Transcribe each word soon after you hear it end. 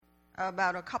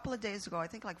about a couple of days ago, I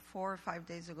think like 4 or 5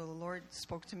 days ago, the Lord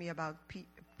spoke to me about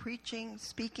preaching,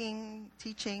 speaking,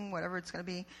 teaching, whatever it's going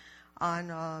to be,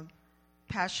 on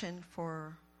passion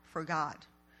for God.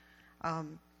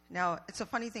 Now, it's a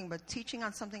funny thing, but teaching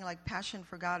on something like passion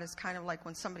for God is kind of like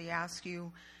when somebody asks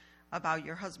you about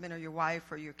your husband or your wife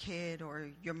or your kid or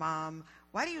your mom,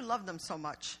 why do you love them so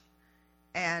much?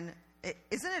 And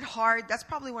isn't it hard? That's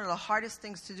probably one of the hardest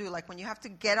things to do. Like when you have to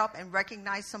get up and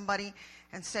recognize somebody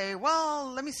and say,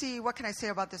 well, let me see, what can I say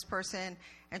about this person?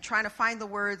 And trying to find the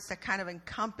words that kind of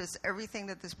encompass everything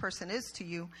that this person is to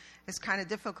you is kind of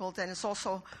difficult. And it's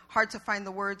also hard to find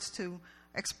the words to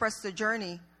express the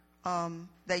journey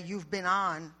that you've been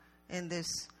on in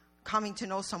this coming to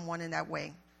know someone in that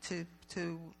way,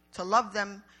 to love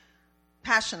them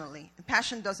passionately. And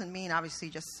passion doesn't mean obviously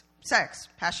just sex.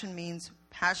 Passion means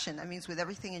passion. That means with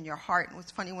everything in your heart. And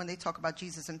it's funny when they talk about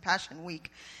Jesus in Passion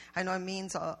Week. I know it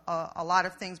means a lot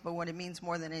of things, but what it means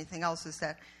more than anything else is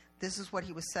that this is what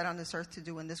he was set on this earth to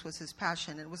do, and this was his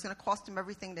passion. And it was going to cost him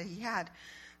everything that he had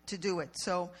to do it.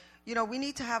 So, we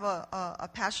need to have a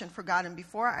passion for God. And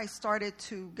before I started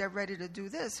to get ready to do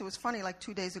this, it was funny, like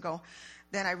 2 days ago,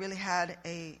 then I really had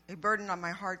a burden on my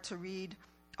heart to read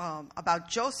about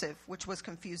Joseph, which was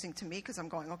confusing to me because I'm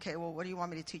going, okay, well, what do you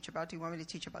want me to teach about? Do you want me to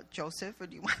teach about Joseph, or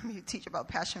do you want me to teach about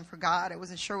passion for God? I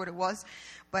wasn't sure what it was,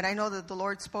 but I know that the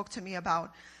Lord spoke to me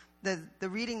about the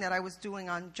reading that I was doing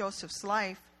on Joseph's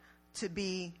life to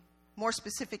be more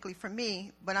specifically for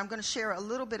me, but I'm going to share a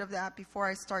little bit of that before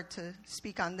I start to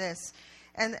speak on this.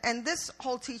 And this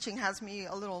whole teaching has me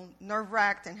a little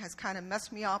nerve-wracked and has kind of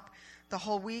messed me up the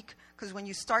whole week, because when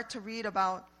you start to read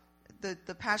about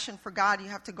the passion for God, you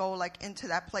have to go like into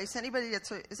that place.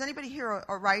 Is anybody here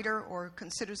a writer or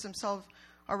considers themselves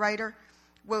a writer?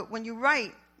 Well, when you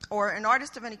write, or an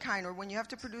artist of any kind, or when you have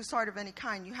to produce art of any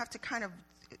kind, you have to kind of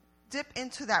dip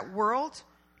into that world.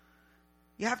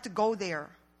 You have to go there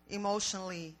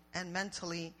emotionally and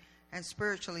mentally and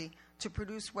spiritually to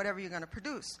produce whatever you're going to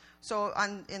produce. So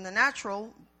in the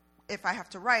natural, if I have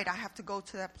to write, I have to go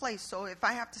to that place. So if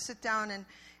I have to sit down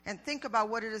and think about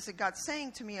what it is that God's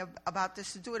saying to me about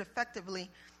this, to do it effectively,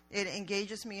 it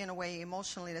engages me in a way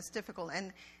emotionally that's difficult.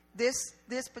 And this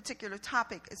particular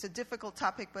topic is a difficult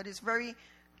topic, but it's very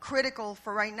critical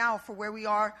for right now, for where we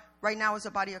are right now as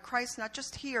a body of Christ, not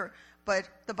just here, but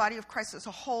the body of Christ as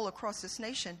a whole across this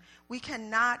nation. We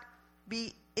cannot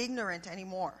be ignorant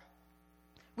anymore.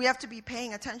 We have to be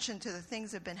paying attention to the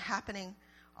things that have been happening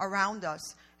around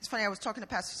us. It's funny, I was talking to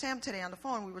Pastor Sam today on the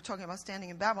phone. We were talking about standing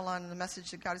in Babylon and the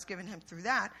message that God has given him through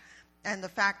that. And the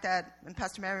fact that, and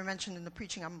Pastor Mary mentioned in the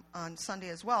preaching on Sunday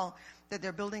as well, that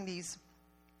they're building these,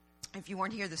 if you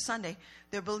weren't here this Sunday,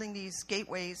 they're building these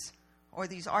gateways or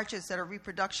these arches that are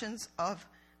reproductions of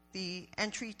the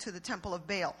entry to the Temple of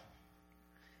Baal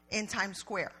in Times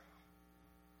Square.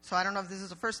 So I don't know if this is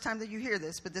the first time that you hear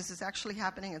this, but this is actually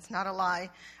happening. It's not a lie.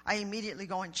 I immediately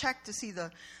go and check to see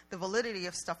the validity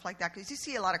of stuff like that, because you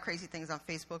see a lot of crazy things on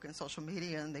Facebook and social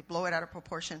media, and they blow it out of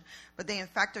proportion. But they, in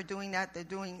fact, are doing that. They're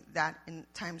doing that in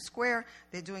Times Square.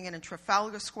 They're doing it in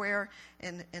Trafalgar Square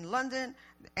in London,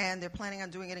 and they're planning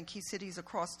on doing it in key cities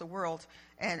across the world.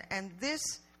 And this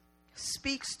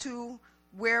speaks to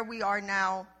where we are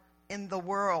now in the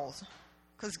world,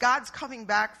 because God's coming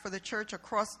back for the church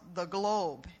across the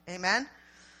globe. Amen?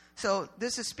 So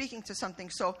this is speaking to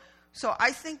something. So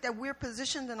I think that we're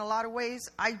positioned in a lot of ways.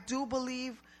 I do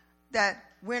believe that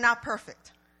we're not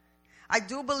perfect. I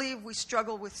do believe we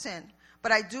struggle with sin.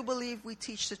 But I do believe we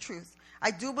teach the truth. I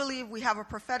do believe we have a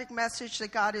prophetic message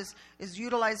that God is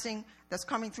utilizing, that's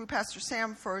coming through Pastor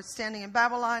Sam for Standing in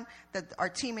Babylon, that our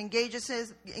team engages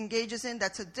in.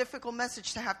 That's a difficult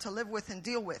message to have to live with and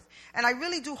deal with. And I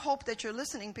really do hope that you're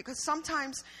listening, because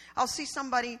sometimes I'll see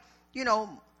somebody,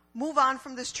 move on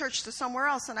from this church to somewhere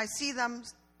else, and I see them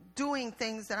doing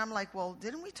things that I'm like, well,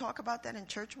 didn't we talk about that in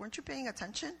church? Weren't you paying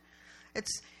attention?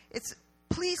 It's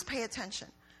please pay attention.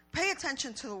 Pay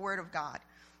attention to the Word of God.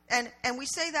 And we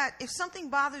say that if something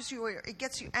bothers you or it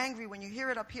gets you angry when you hear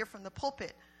it up here from the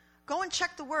pulpit, go and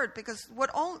check the Word, because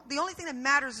the only thing that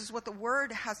matters is what the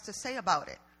Word has to say about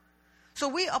it. So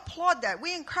we applaud that.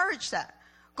 We encourage that.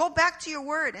 Go back to your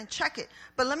Word and check it.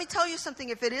 But let me tell you something.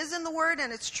 If it is in the Word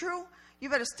and it's true, you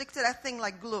better stick to that thing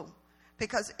like glue,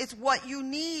 because it's what you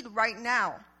need right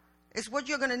now. It's what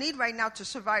you're going to need right now to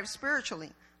survive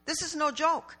spiritually. This is no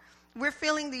joke. We're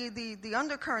feeling the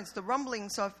undercurrents, the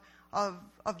rumblings of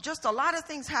just a lot of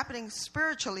things happening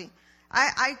spiritually.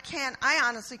 I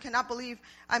honestly cannot believe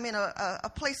I'm in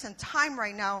a place and time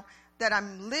right now that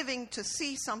I'm living to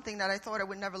see something that I thought I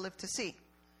would never live to see.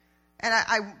 And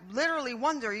I literally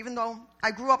wonder, even though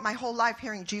I grew up my whole life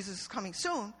hearing Jesus is coming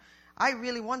soon, I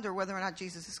really wonder whether or not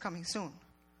Jesus is coming soon.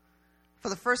 For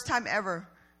the first time ever,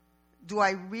 do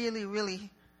I really,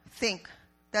 really think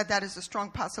that that is a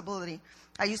strong possibility?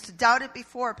 I used to doubt it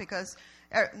before because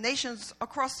nations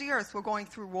across the earth were going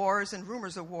through wars and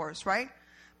rumors of wars, right?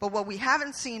 But what we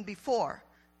haven't seen before,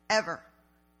 ever,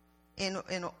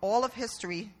 in all of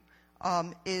history,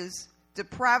 is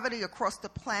depravity across the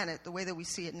planet the way that we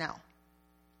see it now.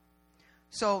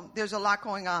 So there's a lot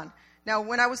going on. Now,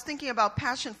 when I was thinking about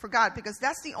passion for God, because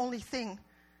that's the only thing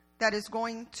that is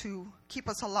going to keep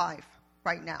us alive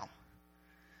right now.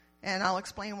 And I'll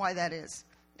explain why that is.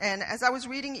 And as I was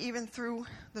reading even through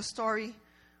the story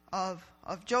of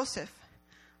Joseph,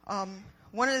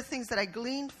 one of the things that I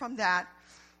gleaned from that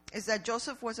is that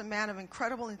Joseph was a man of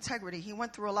incredible integrity. He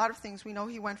went through a lot of things. We know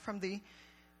he went from the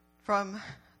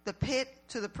pit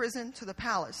to the prison to the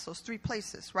palace, those 3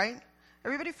 places, right?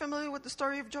 Everybody familiar with the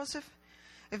story of Joseph?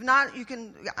 If not, you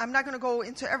can. I'm not going to go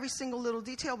into every single little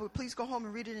detail, but please go home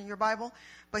and read it in your Bible.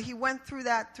 But he went through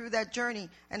that journey,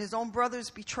 and his own brothers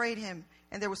betrayed him,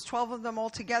 and there was 12 of them all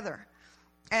together.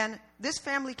 And this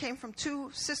family came from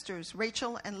 2 sisters,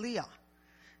 Rachel and Leah.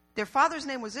 Their father's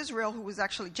name was Israel, who was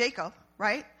actually Jacob,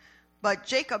 right? But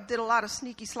Jacob did a lot of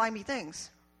sneaky, slimy things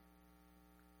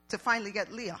to finally get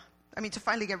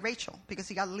Rachel, because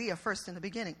he got Leah first in the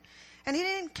beginning. And he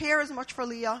didn't care as much for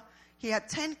Leah. He had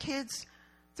 10 kids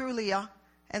through Leah,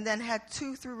 and then had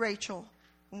 2 through Rachel.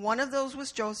 One of those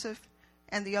was Joseph,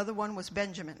 and the other one was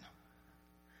Benjamin.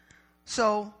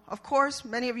 So, of course,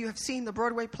 many of you have seen the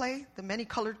Broadway play, The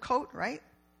Many-Colored Coat, right?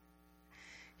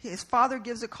 His father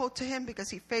gives a coat to him because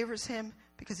he favors him,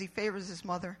 because he favors his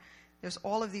mother. There's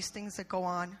all of these things that go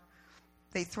on.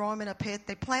 They throw him in a pit.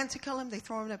 They plan to kill him. They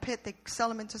throw him in a pit. They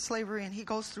sell him into slavery, and he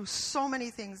goes through so many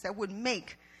things that would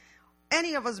make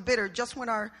any of us bitter just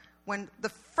when the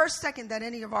first second that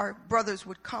any of our brothers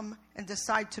would come and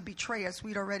decide to betray us,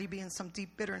 we'd already be in some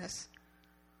deep bitterness.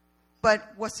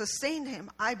 But what sustained him,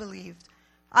 I believe,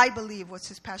 was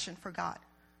his passion for God.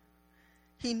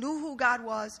 He knew who God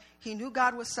was. He knew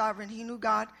God was sovereign. He knew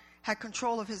God had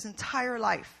control of his entire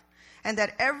life. And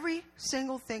that every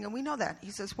single thing, and we know that.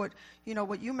 He says, what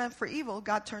you meant for evil,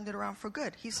 God turned it around for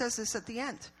good. He says this at the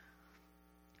end.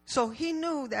 So he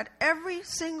knew that every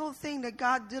single thing that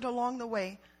God did along the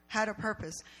way had a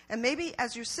purpose. And maybe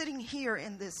as you're sitting here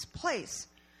in this place,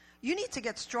 you need to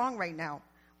get strong right now.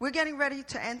 We're getting ready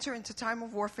to enter into time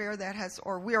of warfare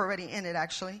we're already in it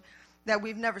actually, that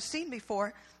we've never seen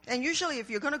before. And usually if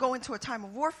you're going to go into a time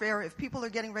of warfare, if people are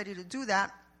getting ready to do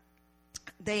that,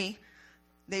 they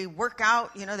work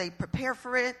out, they prepare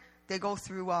for it. They go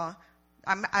through, I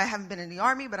haven't been in the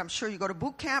army, but I'm sure you go to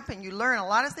boot camp and you learn a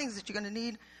lot of things that you're going to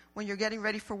need when you're getting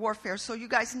ready for warfare. So you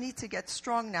guys need to get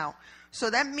strong now. So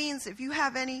that means if you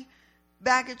have any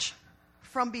baggage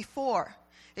from before,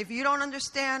 if you don't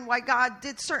understand why God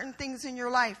did certain things in your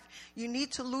life, you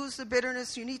need to lose the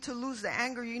bitterness, you need to lose the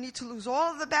anger, you need to lose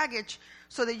all of the baggage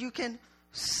so that you can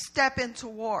step into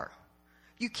war.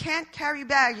 You can't carry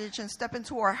baggage and step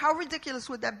into war. How ridiculous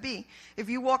would that be if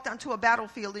you walked onto a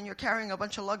battlefield and you're carrying a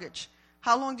bunch of luggage?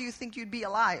 How long do you think you'd be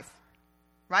alive?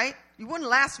 Right? You wouldn't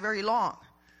last very long.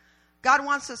 God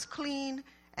wants us clean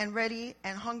and ready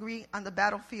and hungry on the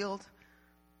battlefield,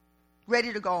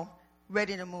 ready to go,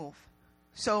 ready to move.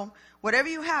 So whatever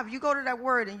you have, you go to that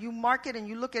word and you mark it and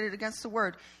you look at it against the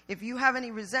word. If you have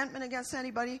any resentment against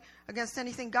anybody, against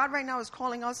anything, God right now is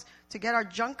calling us to get our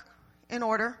junk in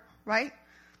order, right?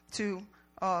 To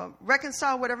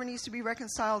reconcile whatever needs to be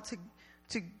reconciled,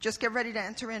 to just get ready to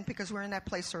enter in because we're in that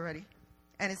place already.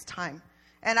 And it's time.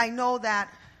 And I know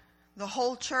that the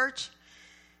whole church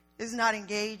is not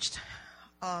engaged.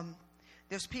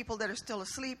 There's people that are still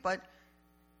asleep, but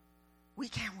we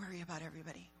can't worry about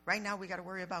everybody. Right now we got to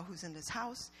worry about who's in this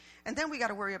house. And then we got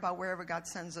to worry about wherever God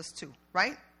sends us to,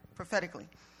 right? Prophetically.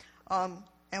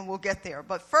 And we'll get there.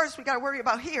 But first we got to worry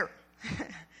about here.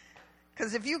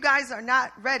 Because if you guys are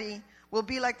not ready, we'll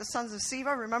be like the sons of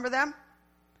Sceva. Remember them?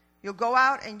 You'll go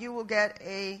out and you will get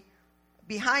a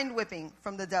behind whipping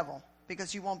from the devil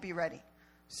because you won't be ready.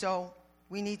 So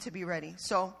we need to be ready.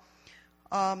 So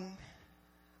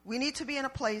we need to be in a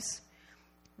place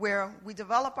where we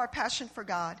develop our passion for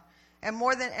God. And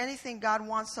more than anything, God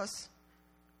wants us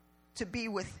to be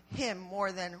with Him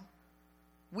more than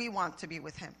we want to be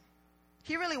with Him.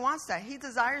 He really wants that. He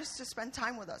desires to spend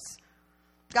time with us.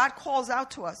 God calls out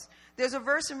to us. There's a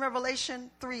verse in Revelation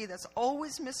 3 that's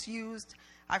always misused.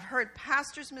 I've heard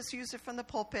pastors misuse it from the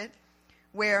pulpit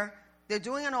where they're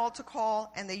doing an altar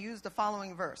call and they use the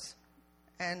following verse.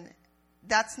 And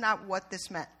that's not what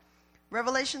this meant.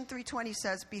 Revelation 3:20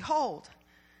 says, "Behold,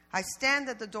 I stand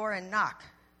at the door and knock.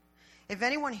 If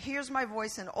anyone hears my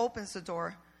voice and opens the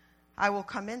door, I will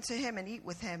come into him and eat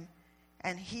with him,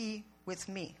 and he with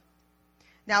me.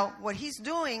 Now, what he's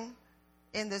doing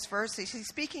in this verse is he's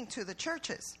speaking to the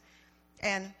churches.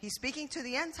 And he's speaking to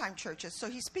the end-time churches. So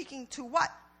he's speaking to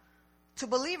what? To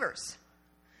believers.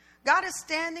 God is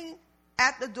standing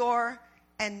at the door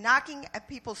and knocking at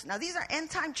people's... Now, these are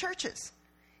end-time churches.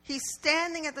 He's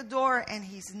standing at the door and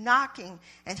he's knocking,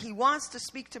 and he wants to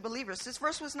speak to believers. This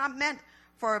verse was not meant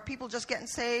for people just getting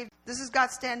saved. This is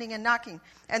God standing and knocking.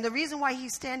 And the reason why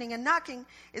he's standing and knocking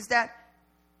is that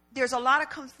there's a lot of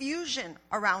confusion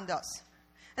around us.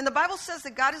 And the Bible says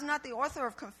that God is not the author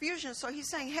of confusion. So he's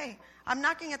saying, hey, I'm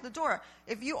knocking at the door.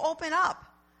 If you open up,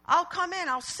 I'll come in,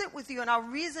 I'll sit with you, and I'll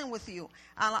reason with you.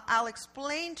 I'll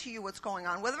explain to you what's going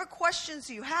on. Whatever questions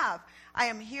you have, I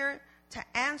am here to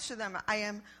answer them. I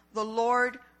am the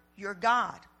Lord your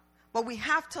God. But we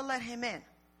have to let him in.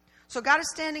 So God is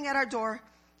standing at our door,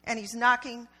 and he's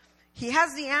knocking. He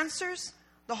has the answers,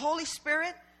 the Holy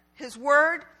Spirit, his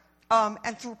word,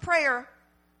 and through prayer.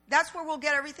 That's where we'll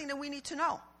get everything that we need to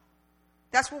know.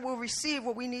 That's where we'll receive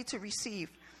what we need to receive.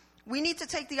 We need to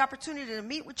take the opportunity to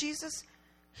meet with Jesus.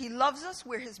 He loves us.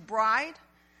 We're his bride.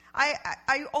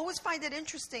 I always find it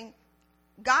interesting.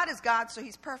 God is God, so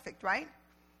he's perfect, right?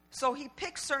 So he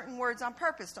picks certain words on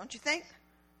purpose, don't you think?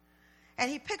 And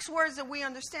he picks words that we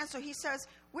understand. So he says,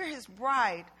 we're his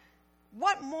bride.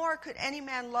 What more could any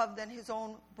man love than his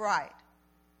own bride?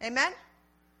 Amen?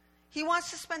 He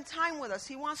wants to spend time with us.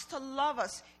 He wants to love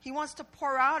us. He wants to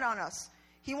pour out on us.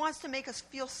 He wants to make us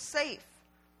feel safe.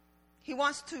 He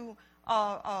wants to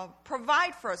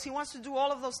provide for us. He wants to do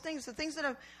all of those things. The things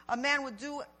that a man would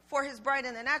do for his bride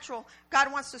in the natural,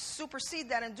 God wants to supersede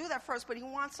that and do that for us. But he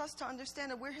wants us to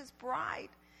understand that we're his bride.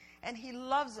 And he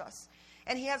loves us.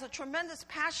 And he has a tremendous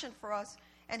passion for us.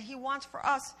 And he wants for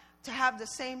us to have the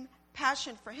same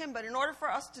passion for him. But in order for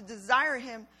us to desire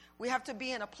him, we have to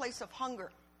be in a place of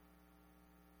hunger.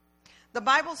 The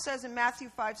Bible says in Matthew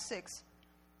 5:6,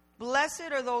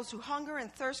 blessed are those who hunger and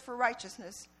thirst for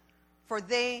righteousness, for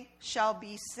they shall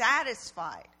be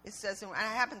satisfied. It says, and I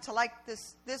happen to like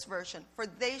this version, for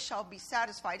they shall be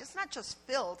satisfied. It's not just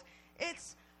filled,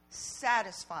 it's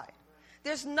satisfied.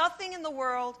 There's nothing in the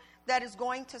world that is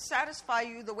going to satisfy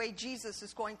you the way Jesus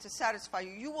is going to satisfy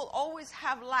you. You will always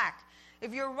have lack.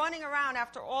 If you're running around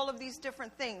after all of these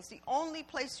different things, the only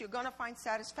place you're going to find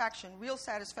satisfaction, real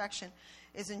satisfaction,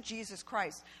 is in Jesus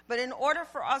Christ. But in order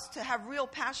for us to have real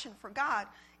passion for God,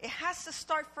 it has to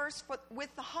start first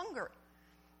with the hunger.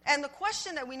 And the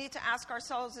question that we need to ask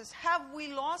ourselves is, have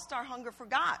we lost our hunger for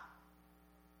God?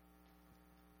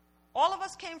 All of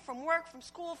us came from work, from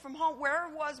school, from home, wherever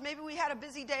it was. Maybe we had a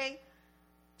busy day.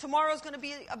 Tomorrow's going to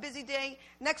be a busy day.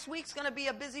 Next week's going to be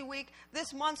a busy week.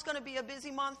 This month's going to be a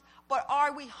busy month. But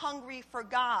are we hungry for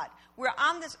God? We're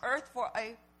on this earth for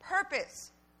a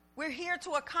purpose. We're here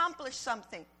to accomplish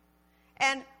something.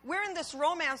 And we're in this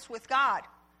romance with God.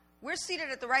 We're seated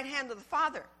at the right hand of the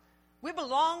Father. We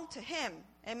belong to him.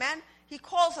 Amen? He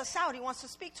calls us out. He wants to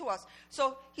speak to us.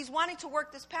 So he's wanting to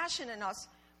work this passion in us.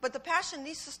 But the passion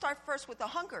needs to start first with the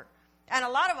hunger. And a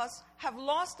lot of us have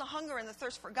lost the hunger and the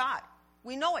thirst for God.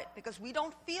 We know it because we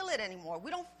don't feel it anymore.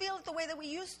 We don't feel it the way that we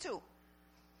used to.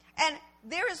 And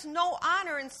there is no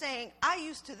honor in saying, I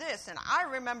used to this, and I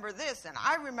remember this, and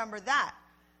I remember that.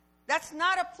 That's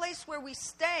not a place where we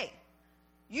stay.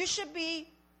 You should be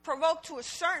provoked to a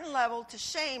certain level to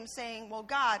shame, saying, well,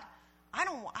 God, I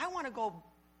want to go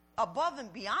above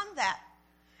and beyond that.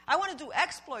 I want to do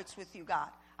exploits with you, God.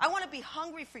 I want to be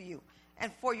hungry for you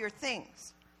and for your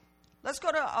things. Let's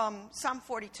go to Psalm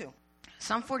 42.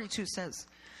 Psalm 42 says,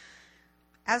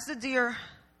 as the deer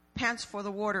pants for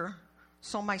the water,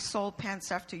 so my soul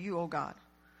pants after you, O God.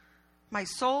 My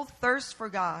soul thirsts for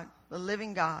God, the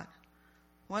living God.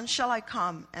 When shall I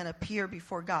come and appear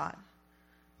before God?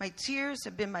 My tears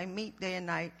have been my meat day and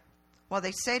night, while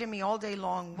they say to me all day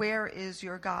long, where is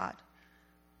your God?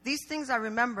 These things I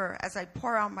remember as I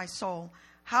pour out my soul.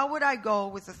 How would I go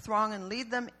with the throng and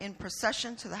lead them in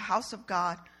procession to the house of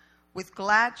God with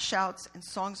glad shouts and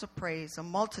songs of praise, a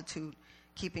multitude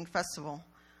keeping festival?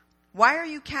 Why are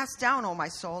you cast down, O my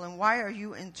soul, and why are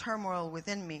you in turmoil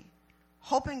within me?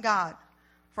 Hope in God,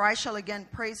 for I shall again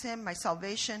praise him, my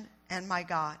salvation and my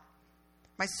God.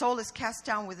 My soul is cast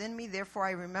down within me, therefore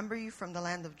I remember you from the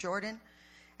land of Jordan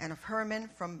and of Hermon,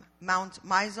 from Mount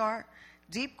Mizar.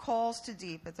 Deep calls to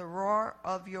deep at the roar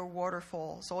of your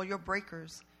waterfalls. All your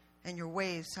breakers and your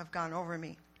waves have gone over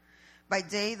me. By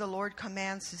day the Lord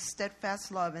commands his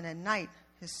steadfast love, and at night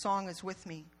his song is with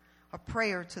me, a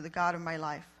prayer to the God of my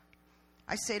life.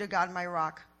 I say to God, my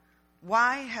rock,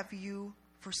 why have you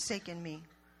forsaken me?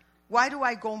 Why do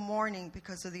I go mourning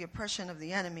because of the oppression of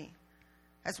the enemy?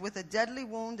 As with a deadly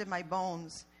wound in my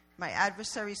bones, my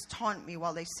adversaries taunt me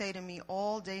while they say to me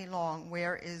all day long,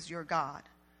 where is your God?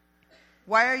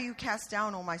 Why are you cast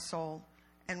down, O my soul?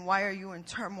 And why are you in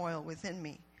turmoil within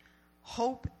me?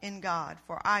 Hope in God,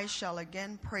 for I shall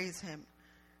again praise him,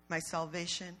 my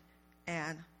salvation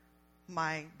and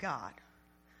my God.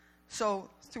 So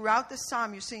throughout this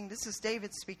psalm, you're seeing this is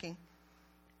David speaking,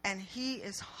 and he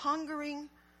is hungering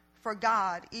for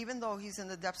God, even though he's in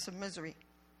the depths of misery.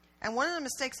 And one of the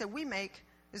mistakes that we make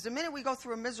is the minute we go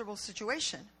through a miserable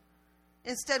situation,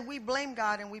 instead we blame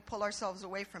God and we pull ourselves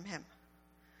away from him.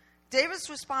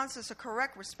 David's response is a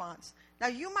correct response. Now,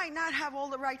 you might not have all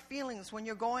the right feelings when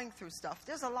you're going through stuff.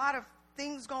 There's a lot of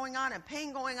things going on and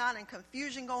pain going on and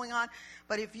confusion going on.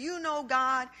 But if you know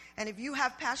God and if you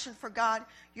have passion for God,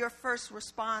 your first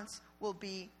response will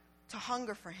be to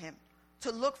hunger for him,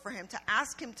 to look for him, to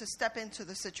ask him to step into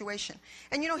the situation.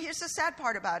 And here's the sad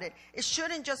part about it. It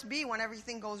shouldn't just be when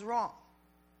everything goes wrong.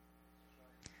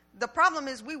 The problem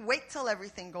is we wait till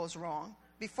everything goes wrong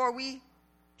before we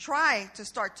try to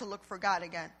start to look for God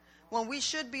again, when we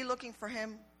should be looking for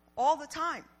him all the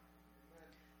time.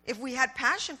 If we had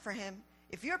passion for him,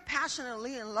 if you're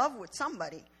passionately in love with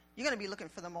somebody, you're going to be looking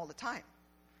for them all the time.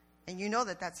 And you know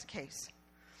that that's the case.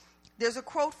 There's a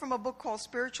quote from a book called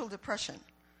Spiritual Depression.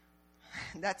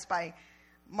 That's by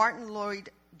Martin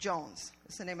Lloyd-Jones.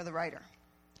 That's the name of the writer.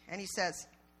 And he says,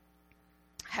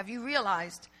 have you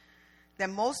realized that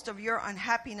most of your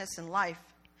unhappiness in life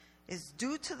is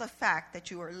due to the fact that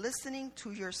you are listening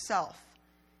to yourself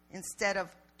instead of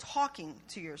talking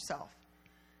to yourself?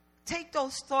 Take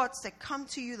those thoughts that come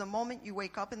to you the moment you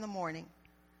wake up in the morning.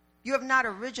 You have not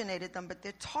originated them, but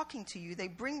they're talking to you. They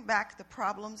bring back the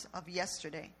problems of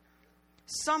yesterday.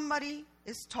 Somebody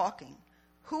is talking.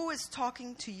 Who is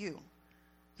talking to you?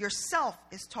 Yourself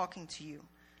is talking to you.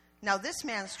 Now, this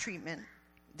man's treatment,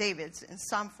 David's, in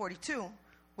Psalm 42,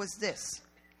 was this.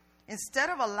 Instead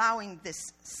of allowing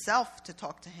this self to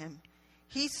talk to him,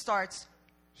 he starts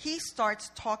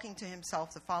talking to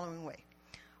himself the following way.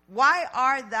 Why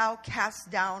art thou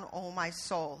cast down, O my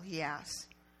soul? He asks.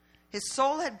 His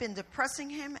soul had been depressing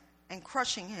him and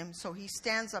crushing him, so he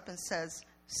stands up and says,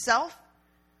 self,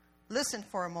 listen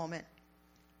for a moment.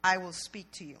 I will speak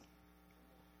to you.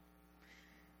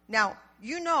 Now,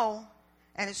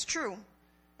 and it's true,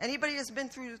 anybody that's been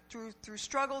through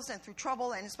struggles and through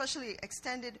trouble, and especially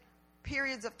extended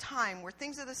periods of time where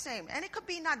things are the same, and it could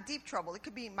be not deep trouble. It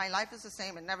could be my life is the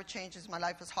same, it never changes, my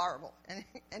life is horrible. And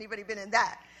anybody been in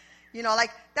that?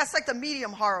 That's like the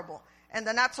medium horrible and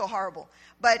the not so horrible.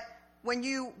 But when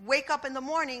you wake up in the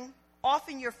morning,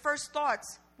 often your first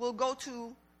thoughts will go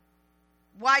to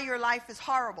why your life is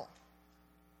horrible.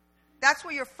 That's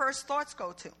where your first thoughts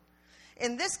go to.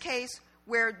 In this case,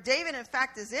 where David, in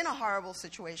fact, is in a horrible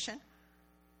situation,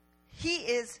 he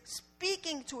is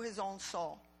speaking to his own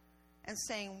soul and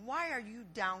saying, why are you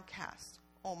downcast,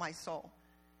 O my soul?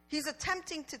 He's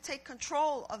attempting to take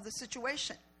control of the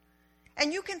situation.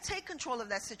 And you can take control of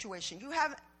that situation. You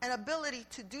have an ability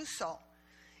to do so.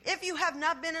 If you have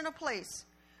not been in a place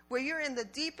where you're in the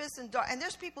deepest and dark, and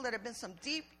there's people that have been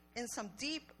in some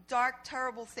deep, dark,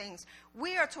 terrible things,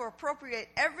 we are to appropriate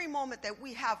every moment that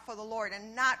we have for the Lord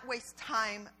and not waste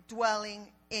time dwelling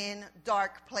in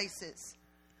dark places.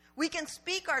 We can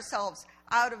speak ourselves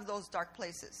out of those dark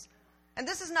places. And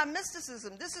this is not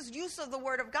mysticism. This is use of the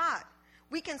Word of God.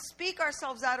 We can speak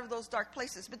ourselves out of those dark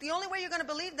places. But the only way you're going to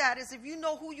believe that is if you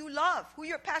know who you love, who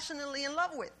you're passionately in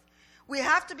love with. We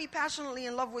have to be passionately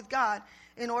in love with God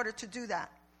in order to do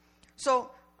that.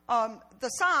 So the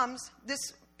Psalms,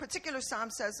 this particular Psalm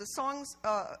says the songs,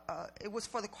 it was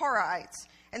for the Korahites.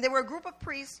 And they were a group of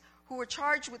priests who were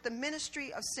charged with the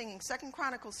ministry of singing. 2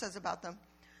 Chronicles says about them,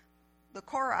 the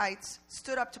Korahites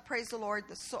stood up to praise the Lord,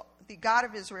 the God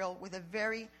of Israel, with a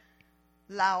very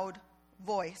loud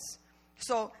voice.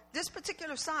 So this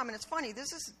particular psalm, and it's funny,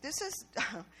 this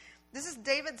is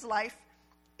David's life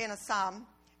in a psalm.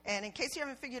 And in case you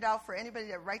haven't figured out, for anybody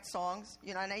that writes songs,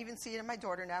 and I even see it in my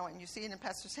daughter now, and you see it in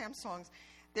Pastor Sam's songs,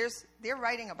 they're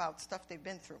writing about stuff they've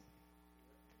been through.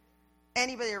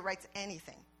 Anybody that writes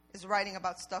anything is writing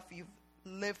about stuff you've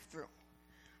lived through.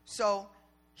 So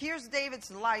here's David's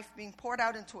life being poured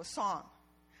out into a song.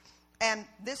 And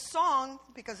this song,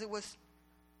 because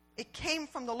it came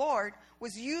from the Lord,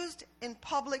 was used in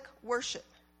public worship.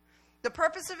 The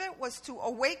purpose of it was to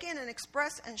awaken and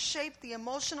express and shape the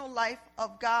emotional life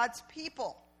of God's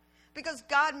people. Because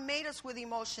God made us with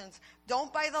emotions.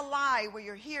 Don't buy the lie where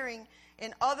you're hearing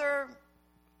in other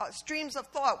streams of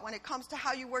thought when it comes to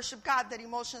how you worship God that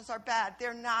emotions are bad.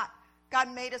 They're not.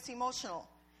 God made us emotional.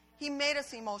 He made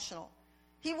us emotional.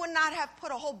 He would not have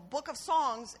put a whole book of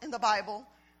songs in the Bible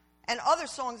and other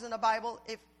songs in the Bible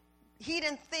if he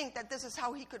didn't think that this is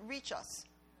how he could reach us.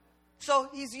 So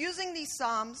he's using these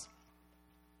psalms.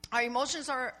 Our emotions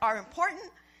are important,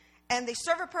 and they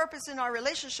serve a purpose in our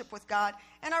relationship with God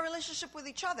and our relationship with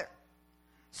each other.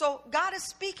 So God is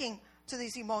speaking to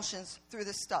these emotions through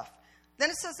this stuff.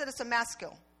 Then it says that it's a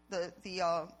masculine,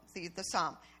 the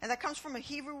psalm. And that comes from a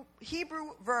Hebrew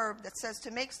verb that says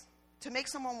to make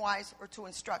someone wise or to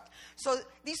instruct. So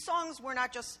these songs were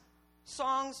not just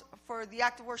songs for the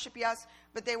act of worship, yes,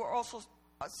 but they were also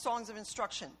songs of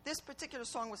instruction. This particular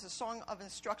song was a song of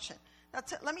instruction. Now,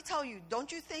 let me tell you,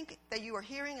 don't you think that you are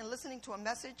hearing and listening to a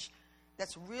message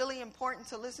that's really important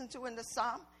to listen to in the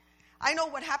psalm? I know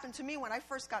what happened to me when I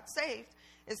first got saved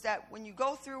is that when you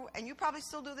go through, and you probably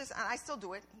still do this, and I still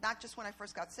do it, not just when I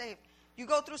first got saved, you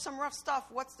go through some rough stuff.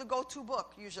 What's the go-to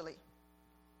book usually?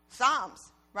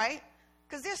 Psalms, right?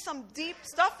 Because there's some deep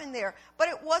stuff in there. But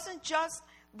it wasn't just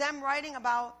them writing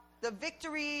about the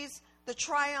victories, the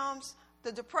triumphs,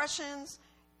 the depressions.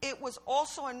 It was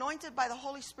also anointed by the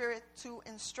Holy Spirit to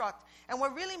instruct. And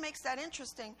what really makes that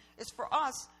interesting is for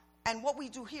us, and what we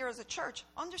do here as a church,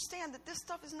 understand that this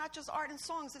stuff is not just art and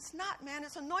songs. It's not, man.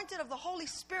 It's anointed of the Holy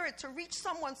Spirit to reach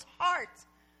someone's heart.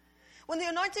 When the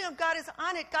anointing of God is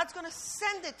on it, God's going to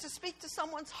send it to speak to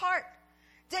someone's heart.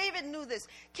 David knew this.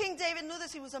 King David knew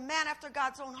this. He was a man after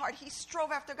God's own heart. He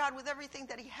strove after God with everything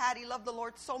that he had. He loved the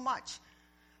Lord so much.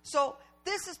 So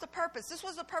this is the purpose. This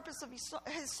was the purpose of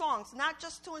his songs, not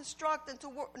just to instruct and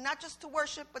not just to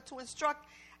worship, but to instruct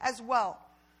as well.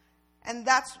 And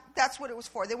that's what it was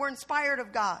for. They were inspired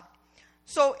of God.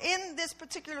 So in this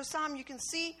particular psalm, you can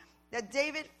see that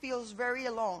David feels very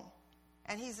alone.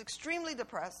 And he's extremely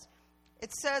depressed.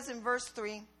 It says in verse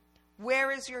 3,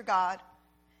 "Where is your God?"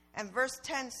 And verse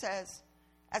 10 says,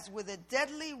 "As with a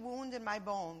deadly wound in my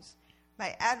bones,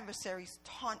 my adversaries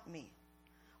taunt me,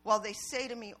 while they say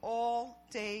to me all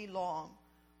day long,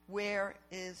 'Where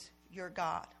is your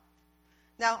God?'"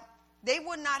 Now, they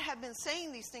would not have been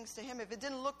saying these things to him if it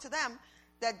didn't look to them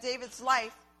that David's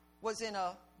life was in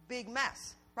a big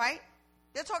mess, right?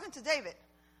 They're talking to David.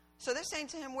 So they're saying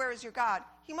to him, "Where is your God?"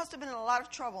 He must have been in a lot of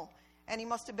trouble, and he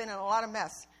must have been in a lot of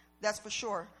mess. That's for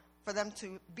sure, for them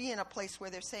to be in a place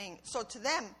where they're saying. So to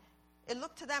them, it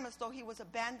looked to them as though he was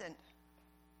abandoned.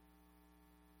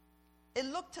 It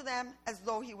looked to them as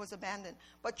though he was abandoned.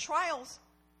 But trials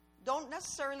don't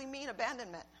necessarily mean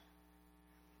abandonment.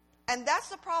 And that's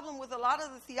the problem with a lot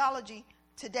of the theology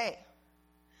today.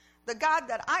 The God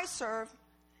that I serve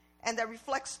and that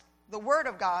reflects the Word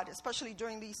of God, especially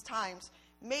during these times,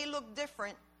 may look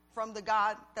different from the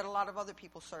God that a lot of other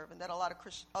people serve and that a lot of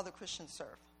other Christians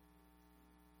serve.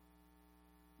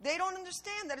 They don't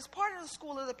understand that it's part of the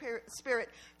school of the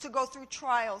Spirit to go through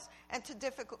trials and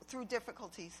through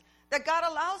difficulties. That God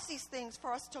allows these things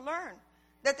for us to learn.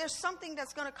 That there's something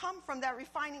that's going to come from that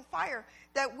refining fire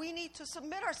that we need to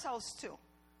submit ourselves to.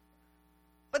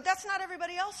 But that's not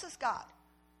everybody else's God.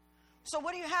 So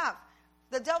what do you have?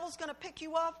 The devil's going to pick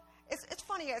you up. It's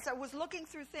funny, as I was looking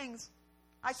through things,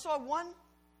 I saw one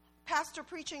pastor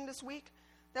preaching this week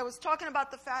that was talking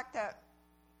about the fact that,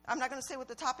 I'm not going to say what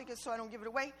the topic is so I don't give it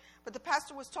away, but the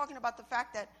pastor was talking about the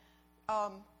fact that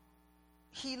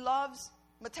he loves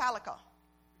Metallica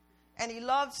and he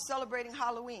loves celebrating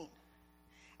Halloween.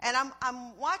 And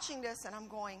I'm watching this and I'm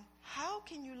going, how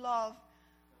can you love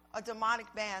a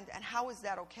demonic band and how is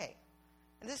that okay?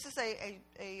 And this is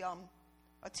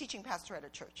a teaching pastor at a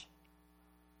church.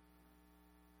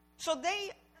 So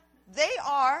they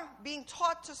are being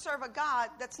taught to serve a God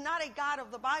that's not a God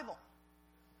of the Bible.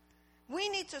 We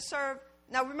need to serve.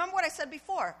 Now remember what I said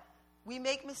before. We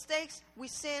make mistakes. We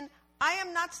sin. I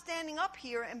am not standing up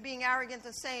here and being arrogant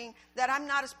and saying that I'm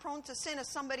not as prone to sin as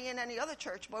somebody in any other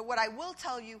church. But what I will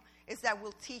tell you is that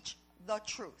we'll teach the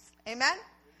truth. Amen? Amen.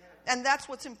 And that's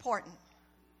what's important.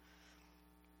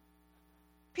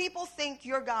 People think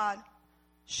your God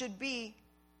should be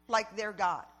like their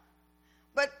God.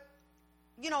 But,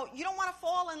 you don't want to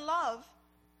fall in love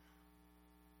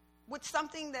with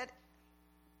something that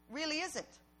really isn't.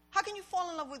 How can you fall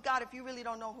in love with God if you really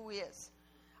don't know who he is?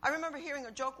 I remember hearing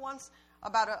a joke once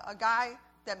about a guy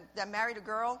that married a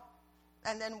girl,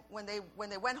 and then when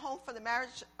they went home for the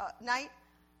marriage night,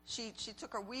 she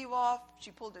took her weave off, she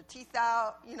pulled her teeth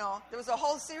out, there was a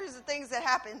whole series of things that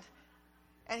happened.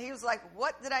 And he was like,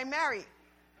 "What did I marry?"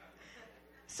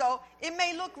 So it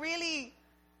may look really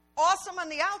awesome on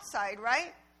the outside,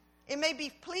 right? It may be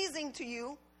pleasing to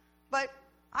you, but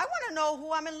I want to know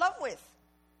who I'm in love with.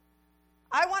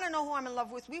 I want to know who I'm in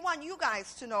love with. We want you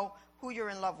guys to know who you're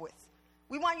in love with.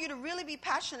 We want you to really be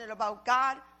passionate about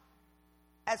God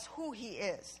as who he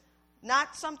is,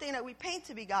 not something that we paint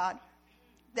to be God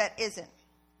that isn't.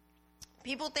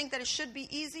 People think that it should be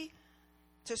easy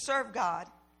to serve God,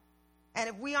 and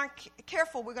if we aren't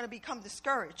careful, we're going to become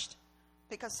discouraged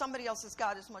because somebody else's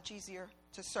God is much easier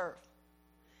to serve.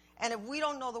 And if we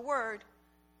don't know the word,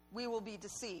 we will be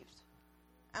deceived.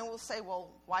 And we'll say, well,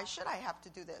 why should I have to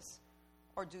do this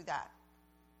or do that?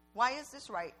 Why is this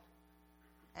right?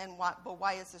 But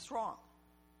why is this wrong?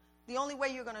 The only way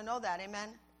you're going to know that, amen,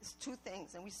 is two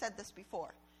things. And we said this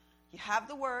before. You have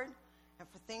the word, and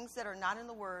for things that are not in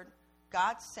the word,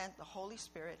 God sent the Holy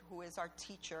Spirit, who is our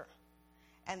teacher.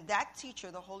 And that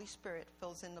teacher, the Holy Spirit,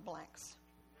 fills in the blanks.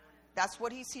 That's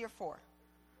what he's here for.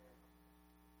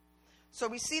 So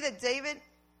we see that David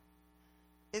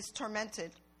is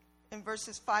tormented. In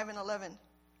verses 5 and 11,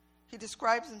 he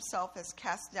describes himself as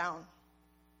cast down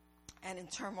and in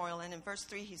turmoil. And in verse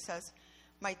 3, he says,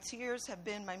 my tears have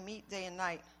been my meat day and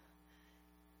night.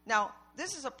 Now,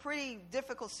 this is a pretty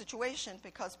difficult situation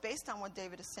because based on what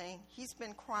David is saying, he's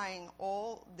been crying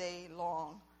all day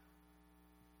long.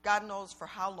 God knows for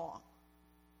how long.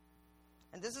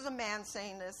 And this is a man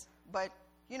saying this, but,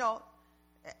 you know,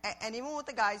 and even with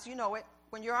the guys, you know it.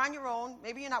 When you're on your own,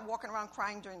 maybe you're not walking around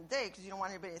crying during the day because you don't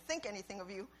want anybody to think anything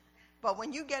of you. But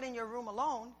when you get in your room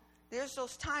alone, there's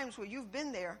those times where you've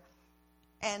been there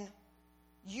and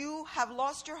you have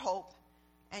lost your hope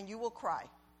and you will cry.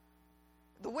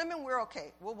 The women, we're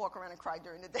okay. We'll walk around and cry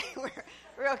during the day.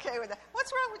 We're okay with that.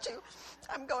 What's wrong with you?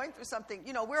 I'm going through something.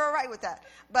 You know, we're all right with that.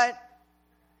 But,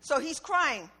 so he's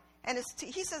crying. And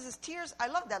he says his tears, I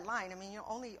love that line. I mean,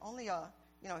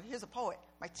 here's a poet.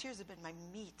 My tears have been my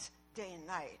meat day and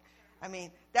night. I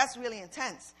mean, that's really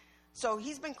intense. So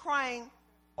he's been crying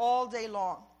all day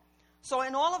long. So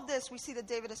in all of this, we see that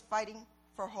David is fighting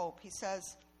for hope. He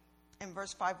says in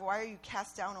verse 5, why are you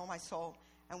cast down, O my soul?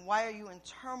 And why are you in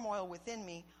turmoil within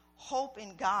me? Hope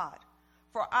in God.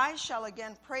 For I shall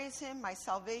again praise him, my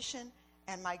salvation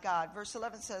and my God. Verse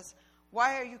 11 says,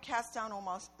 why are you cast down,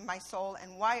 O my soul?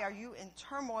 And why are you in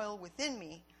turmoil within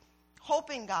me?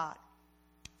 Hope in God.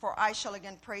 For I shall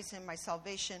again praise him, my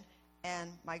salvation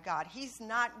and my God. He's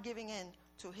not giving in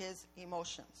to his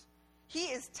emotions. He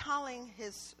is telling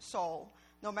his soul,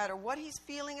 no matter what he's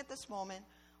feeling at this moment,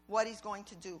 what he's going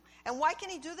to do. And why can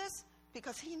he do this?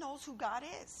 Because he knows who God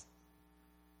is.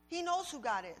 He knows who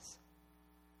God is.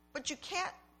 But you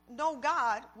can't know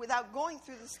God without going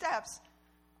through the steps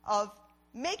of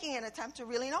making an attempt to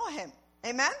really know him.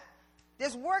 Amen?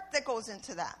 There's work that goes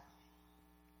into that.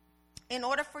 In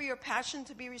order for your passion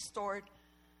to be restored,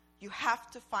 you have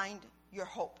to find your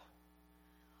hope.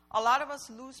 A lot of us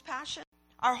lose passion.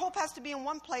 Our hope has to be in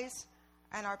one place,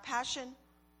 and our passion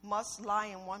must lie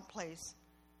in one place,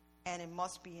 and it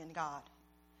must be in God.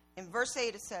 In verse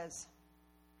 8 it says,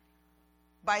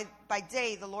 by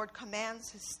day the Lord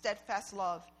commands his steadfast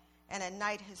love, and at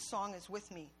night his song is with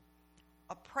me,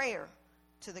 a prayer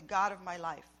to the God of my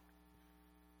life.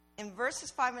 In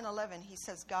verses 5 and 11 he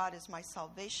says, God is my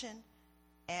salvation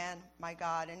and my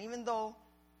God. And even though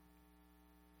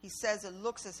he says it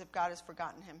looks as if God has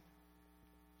forgotten him,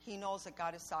 he knows that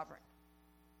God is sovereign.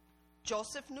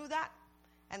 Joseph knew that,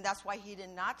 and that's why he did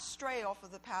not stray off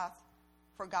of the path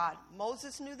for God.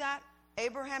 Moses knew that.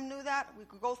 Abraham knew that. We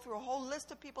could go through a whole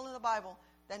list of people in the Bible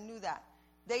that knew that.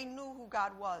 They knew who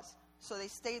God was, so they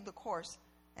stayed the course,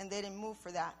 and they didn't move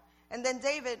for that. And then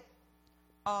David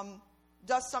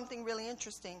does something really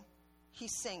interesting. He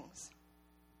sings.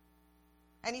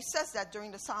 And he says that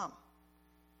during the psalm.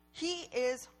 He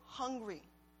is hungry.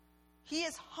 He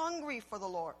is hungry for the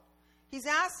Lord. He's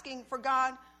asking for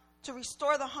God to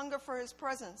restore the hunger for his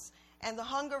presence and the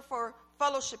hunger for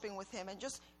fellowshipping with him. And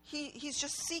he's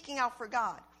just seeking out for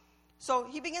God. So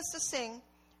he begins to sing.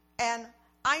 And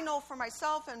I know for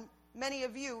myself and many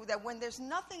of you that when there's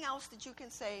nothing else that you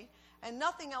can say and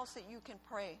nothing else that you can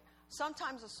pray,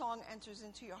 sometimes a song enters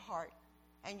into your heart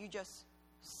and you just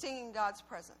sing in God's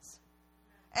presence.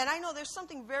 And I know there's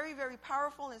something very, very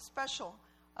powerful and special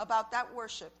about that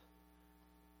worship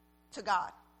to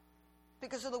God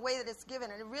because of the way that it's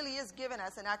given. And it really is given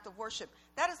as an act of worship.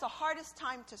 That is the hardest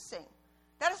time to sing.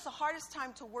 That is the hardest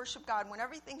time to worship God, when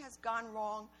everything has gone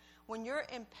wrong, when you're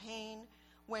in pain,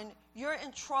 when you're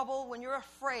in trouble, when you're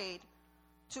afraid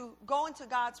to go into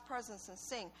God's presence and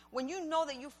sing. When you know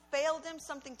that you failed him,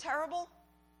 something terrible,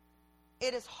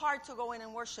 it is hard to go in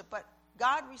and worship. But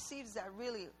God receives that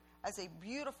really as a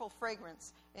beautiful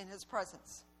fragrance in his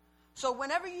presence. So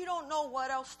whenever you don't know what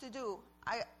else to do,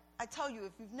 I tell you,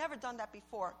 if you've never done that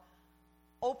before,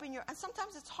 and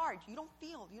sometimes it's hard. You don't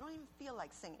even feel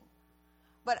like singing.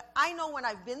 But I know when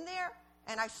I've been there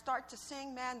and I start to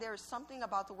sing, man, there is something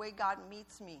about the way God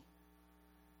meets me.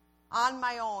 on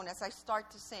my own as I start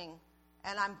to sing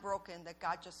and I'm broken, that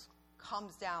God just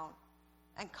comes down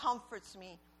and comforts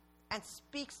me and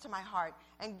speaks to my heart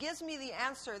and gives me the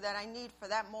answer that I need for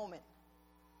that moment.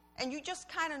 And you just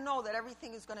kind of know that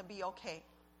everything is going to be okay.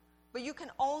 But you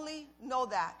can only know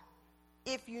that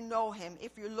if you know him,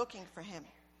 if you're looking for him.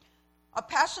 A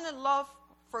passionate love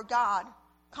for God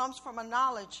comes from a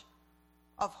knowledge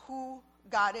of who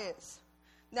God is.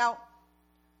 Now,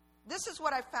 this is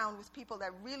what I found with people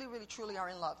that really, really, truly are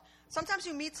in love. Sometimes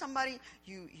you meet somebody,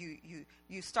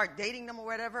 you start dating them or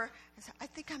whatever, and say, I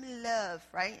think I'm in love,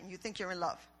 right? And you think you're in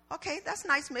love. Okay, that's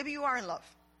nice. Maybe you are in love.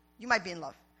 You might be in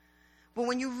love. But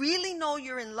when you really know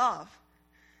you're in love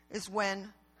is when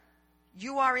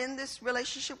you are in this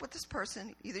relationship with this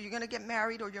person. Either you're going to get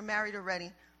married or you're married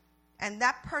already. And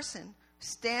that person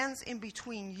stands in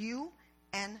between you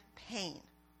and pain.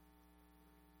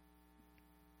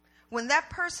 When that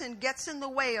person gets in the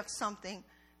way of something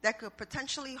that could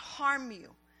potentially harm you,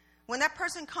 when that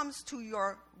person comes to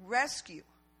your rescue,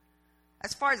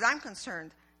 as far as I'm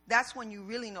concerned, that's when you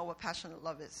really know what passionate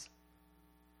love is.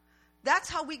 That's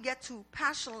how we get to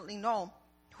passionately know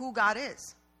who God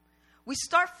is. We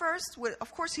start first with,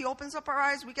 of course, he opens up our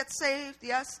eyes. We get saved,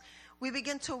 yes. We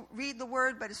begin to read the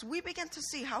word, but as we begin to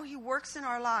see how he works in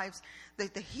our lives,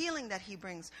 the healing that he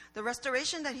brings, the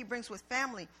restoration that he brings with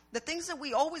family, the things that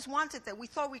we always wanted that we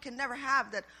thought we could never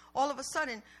have, that all of a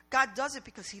sudden God does it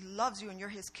because he loves you and you're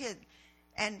his kid.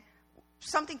 And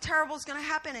something terrible is going to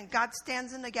happen and God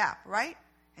stands in the gap, right?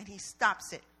 And he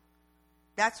stops it.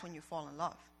 That's when you fall in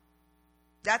love.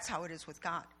 That's how it is with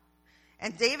God.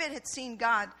 And David had seen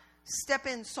God step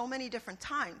in so many different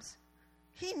times.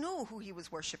 He knew who he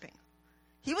was worshiping.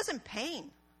 He was in pain.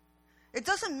 It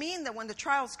doesn't mean that when the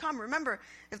trials come, remember,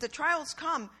 if the trials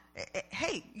come,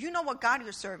 hey, you know what God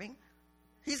you're serving.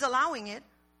 He's allowing it.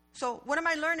 So what am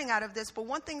I learning out of this? But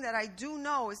one thing that I do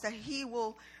know is that he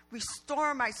will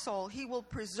restore my soul. He will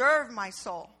preserve my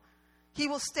soul. He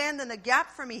will stand in the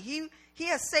gap for me. He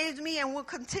has saved me and will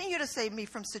continue to save me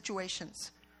from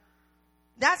situations.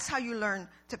 That's how you learn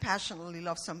to passionately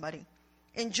love somebody.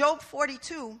 In Job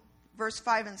 42, verse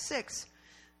 5 and 6,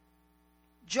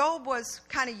 Job was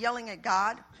kind of yelling at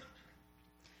God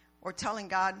or telling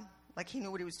God like he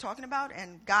knew what he was talking about,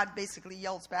 and God basically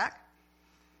yells back.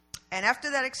 And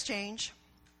after that exchange,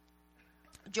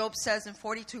 Job says in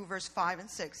 42, verse 5 and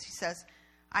 6, he says,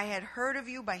 I had heard of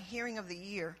you by hearing of the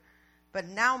ear, but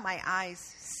now my eyes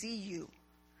see you.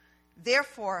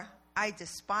 Therefore, I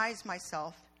despise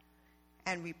myself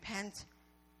and repent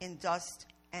in dust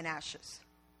and ashes.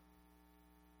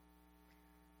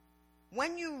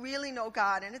 When you really know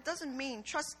God, and it doesn't mean,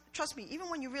 trust me, even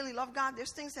when you really love God,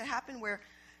 there's things that happen where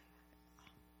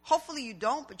hopefully you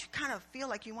don't, but you kind of feel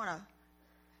like you want to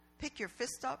pick your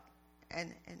fist up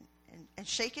and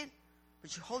shake it,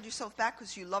 but you hold yourself back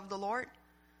because you love the Lord.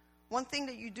 One thing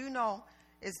that you do know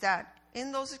is that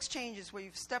in those exchanges where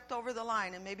you've stepped over the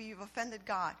line and maybe you've offended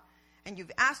God and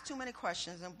you've asked too many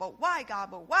questions, and but why God,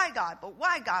 but why God, but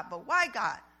why God, but why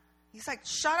God? He's like,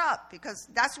 shut up, because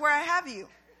that's where I have you.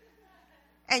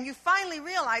 And you finally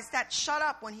realize that shut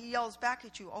up when he yells back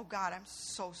at you. Oh God, I'm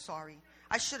so sorry.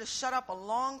 I should have shut up a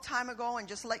long time ago and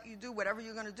just let you do whatever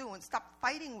you're going to do and stop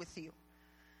fighting with you.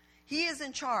 He is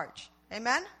in charge.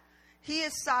 Amen? He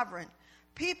is sovereign.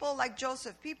 People like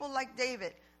Joseph, people like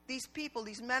David, these people,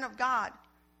 these men of God,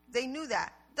 they knew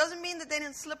that. Doesn't mean that they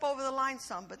didn't slip over the line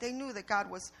some, but they knew that God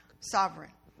was sovereign.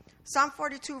 Psalm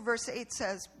 42 verse 8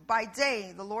 says, by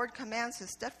day the Lord commands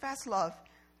his steadfast love,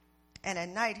 and at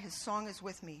night his song is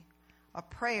with me, a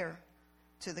prayer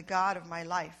to the God of my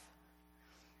life.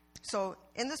 So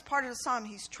in this part of the psalm,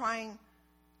 he's trying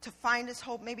to find his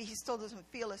hope. Maybe he still doesn't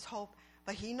feel his hope,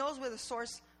 but he knows where the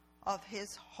source of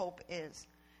his hope is.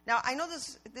 Now, I know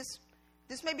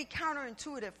this may be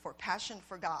counterintuitive for passion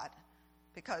for God,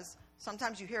 because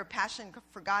sometimes you hear a passion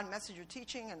for God message or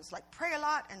teaching, and it's like pray a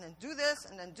lot, and then do this,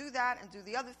 and then do that, and do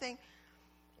the other thing.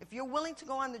 If you're willing to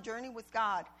go on the journey with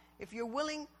God, if you're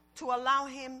willing to allow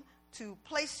him to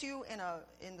place you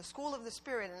in the school of the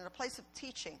Spirit, in a place of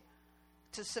teaching,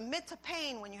 to submit to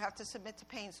pain when you have to submit to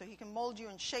pain so he can mold you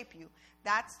and shape you,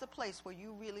 that's the place where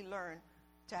you really learn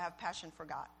to have passion for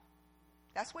God.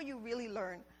 That's where you really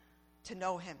learn to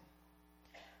know him.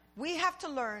 We have to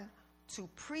learn to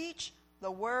preach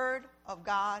the word of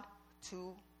God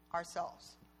to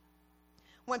ourselves.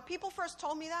 When people first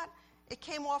told me that, it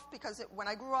came off because when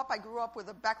I grew up with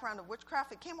a background of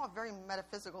witchcraft. It came off very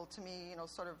metaphysical to me,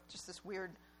 sort of just this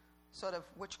weird sort of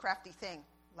witchcrafty thing.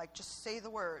 Like, just say the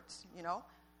words,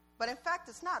 But in fact,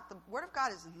 it's not. The Word of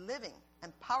God is living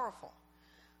and powerful.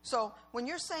 So when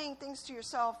you're saying things to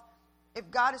yourself, If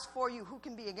God is for you, who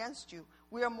can be against you?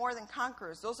 We are more than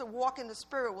conquerors. Those that walk in the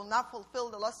Spirit will not fulfill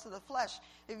the lust of the flesh.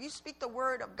 If you speak the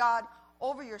word of God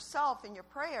over yourself in your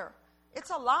prayer, it's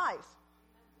alive.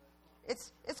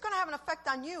 It's going to have an effect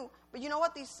on you. But you know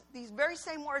what? These very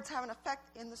same words have an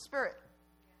effect in the Spirit.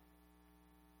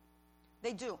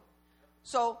 They do.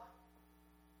 So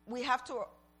we have to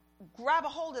grab a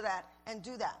hold of that and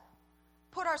do that.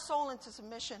 Put our soul into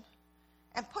submission.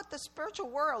 And put the spiritual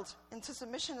world into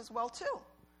submission as well, too.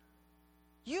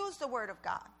 Use the word of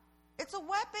God. It's a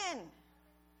weapon.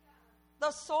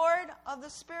 The sword of the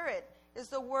Spirit is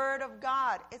the word of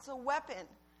God. It's a weapon.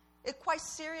 It quite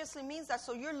seriously means that.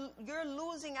 So you're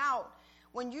losing out.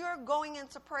 When you're going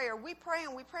into prayer, we pray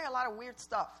a lot of weird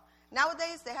stuff.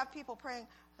 Nowadays, they have people praying,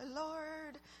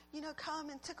 Lord, come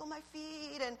and tickle my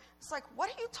feet. And it's like, what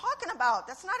are you talking about?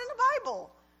 That's not in the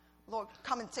Bible. Lord,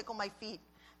 come and tickle my feet.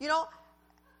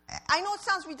 I know it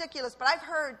sounds ridiculous, but I've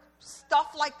heard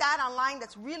stuff like that online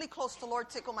that's really close to Lord,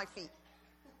 tickle my feet.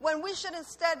 When we should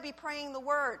instead be praying the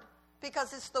word,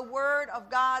 because it's the word of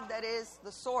God that is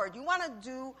the sword. You want to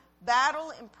do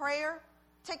battle in prayer?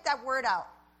 Take that word out.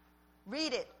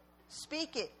 Read it.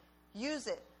 Speak it. Use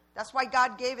it. That's why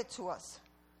God gave it to us.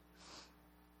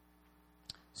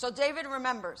 So David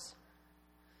remembers.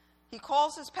 He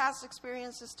calls his past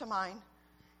experiences to mind,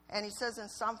 and he says in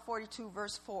Psalm 42,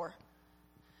 verse 4,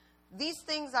 these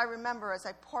things I remember as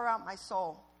I pour out my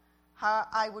soul, how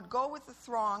I would go with the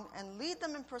throng and lead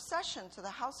them in procession to the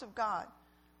house of God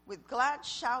with glad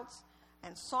shouts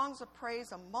and songs of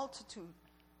praise, a multitude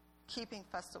keeping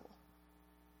festival.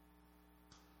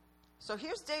 So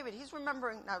here's David. He's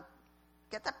remembering. Now,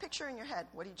 get that picture in your head.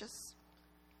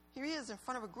 Here he is in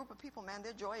front of a group of people, man.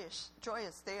 They're joyous.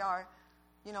 They are,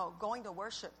 going to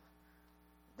worship.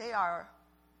 They are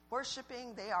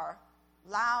worshiping. They are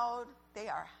loud. They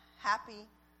are happy.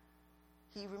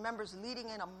 He remembers leading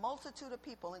in a multitude of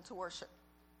people into worship.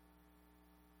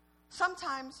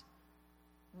 Sometimes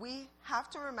we have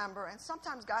to remember, and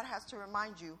sometimes God has to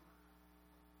remind you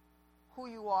who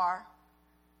you are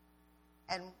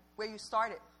and where you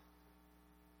started.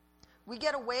 We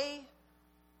get away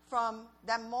from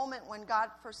that moment when God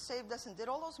first saved us and did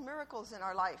all those miracles in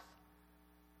our life.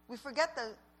 We forget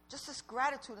just this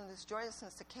gratitude and this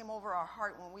joyousness that came over our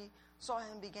heart when we saw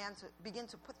him begin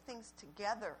to put things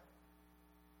together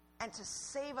and to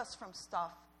save us from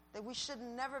stuff that we should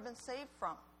never have been saved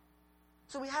from.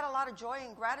 So we had a lot of joy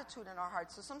and gratitude in our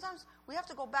hearts. So sometimes we have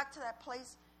to go back to that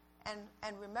place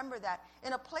and remember that.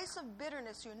 In a place of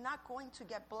bitterness, you're not going to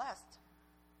get blessed.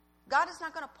 God is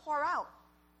not going to pour out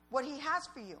what he has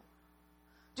for you.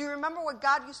 Do you remember what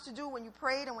God used to do when you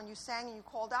prayed and when you sang and you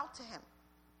called out to him?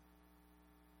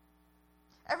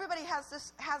 Everybody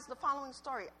has the following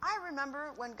story. I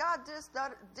remember when God did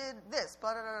this,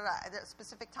 blah, blah, blah, blah, at a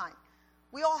specific time.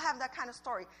 We all have that kind of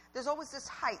story. There's always this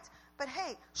height. But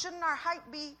hey, shouldn't our height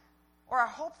be, or our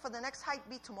hope for the next height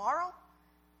be tomorrow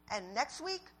and next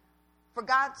week? For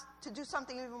God to do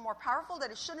something even more powerful,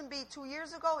 that it shouldn't be 2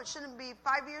 years ago, it shouldn't be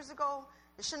 5 years ago,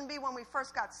 it shouldn't be when we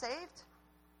first got saved.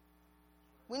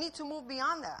 We need to move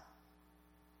beyond that.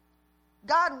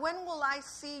 God, when will I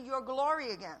see your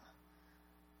glory again?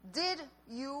 Did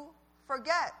you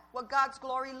forget what God's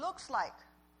glory looks like?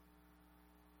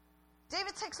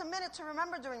 David takes a minute to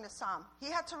remember during the psalm. He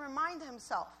had to remind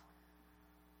himself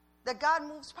that God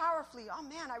moves powerfully. Oh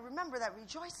man, I remember that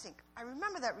rejoicing. I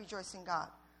remember that rejoicing, God.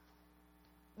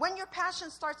 When your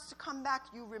passion starts to come back,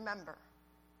 you remember.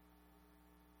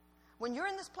 When you're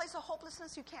in this place of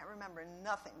hopelessness, you can't remember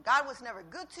nothing. God was never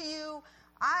good to you.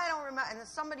 I don't remember. And then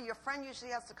somebody, your friend,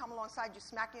 usually has to come alongside you,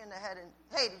 smack you in the head, and,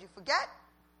 hey, did you forget?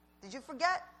 Did you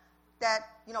forget that,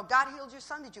 God healed your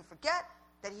son? Did you forget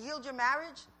that he healed your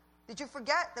marriage? Did you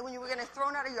forget that when you were getting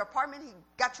thrown out of your apartment, he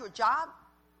got you a job?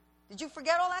 Did you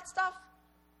forget all that stuff?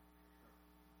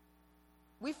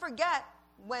 We forget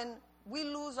when we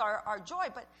lose our joy.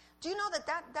 But do you know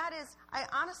that is, I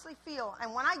honestly feel,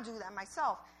 and when I do that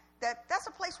myself, that's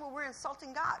a place where we're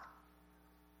insulting God.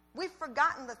 We've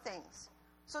forgotten the things.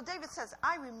 So David says,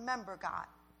 I remember, God.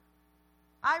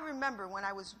 I remember when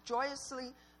I was joyously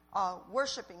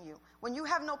worshiping you. When you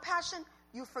have no passion,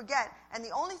 you forget. And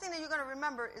the only thing that you're going to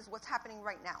remember is what's happening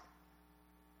right now.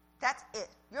 That's it.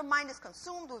 Your mind is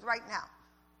consumed with right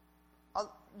now.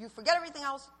 You forget everything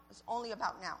else. It's only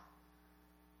about now.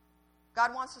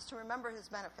 God wants us to remember his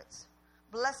benefits.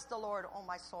 Bless the Lord, O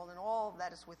my soul, and all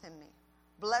that is within me.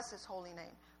 Bless his holy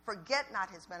name. Forget not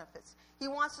his benefits. He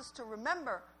wants us to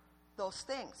remember those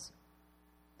things.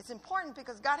 It's important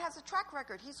because God has a track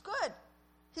record. He's good.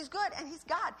 He's good, and he's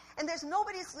God. And there's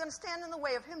nobody that's going to stand in the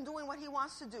way of him doing what he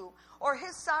wants to do, or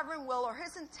his sovereign will, or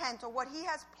his intent, or what he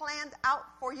has planned out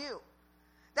for you.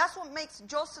 That's what makes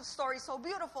Joseph's story so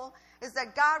beautiful, is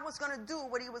that God was going to do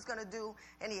what he was going to do,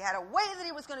 and he had a way that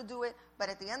he was going to do it, but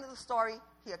at the end of the story,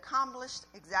 he accomplished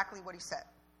exactly what he said.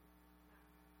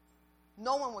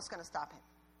 No one was going to stop him.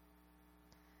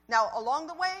 Now, along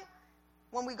the way,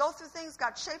 when we go through things,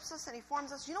 God shapes us and he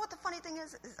forms us. You know what the funny thing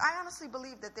is I honestly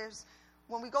believe that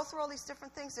when we go through all these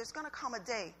different things, there's going to come a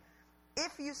day,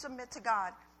 if you submit to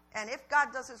God, and if God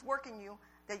does his work in you,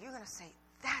 that you're going to say,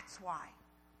 that's why.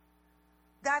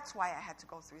 That's why I had to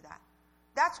go through that.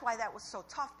 That's why that was so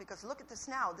tough, because look at this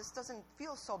now. This doesn't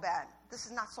feel so bad. This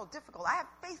is not so difficult. I have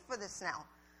faith for this now,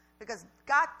 because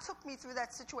God took me through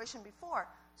that situation before,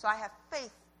 so I have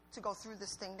faith to go through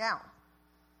this thing now.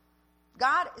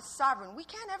 God is sovereign. We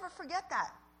can't ever forget that.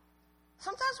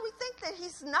 Sometimes we think that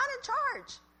he's not in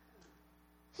charge.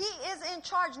 He is in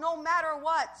charge no matter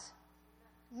what.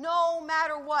 No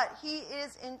matter what, he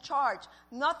is in charge.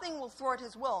 Nothing will thwart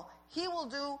his will. He will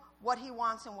do what he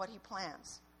wants and what he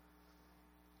plans.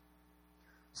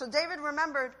 So David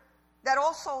remembered that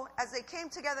also as they came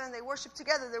together and they worshiped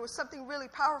together, there was something really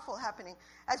powerful happening.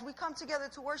 As we come together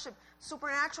to worship,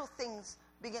 supernatural things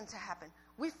begin to happen.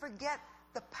 We forget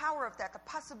the power of that, the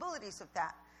possibilities of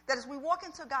that. That as we walk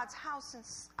into God's house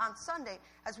on Sunday,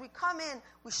 as we come in,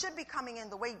 we should be coming in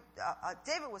the way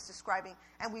David was describing,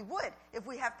 and we would, if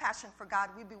we have passion for God,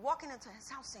 we'd be walking into his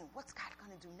house saying, what's God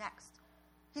going to do next?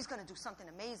 He's going to do something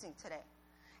amazing today.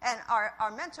 And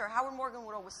our mentor, Howard Morgan,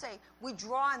 would always say, we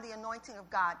draw on the anointing of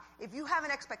God. If you have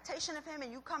an expectation of him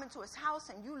and you come into his house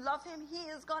and you love him, he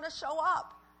is going to show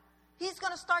up. He's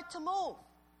going to start to move.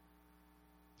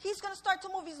 He's going to start to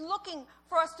move. He's looking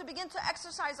for us to begin to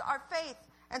exercise our faith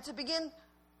and to begin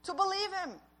to believe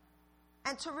him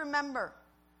and to remember.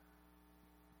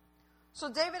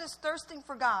 So David is thirsting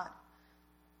for God.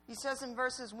 He says in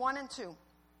verses 1 and 2,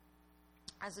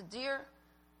 as a deer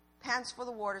pants for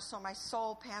the water, so my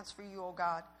soul pants for you, O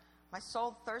God. My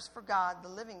soul thirsts for God, the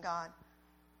living God.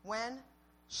 When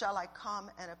shall I come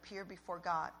and appear before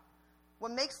God?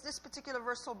 What makes this particular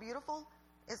verse so beautiful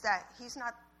is that he's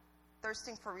not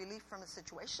thirsting for relief from a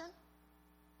situation.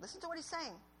 Listen to what he's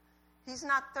saying. He's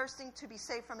not thirsting to be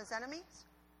saved from his enemies.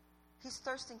 He's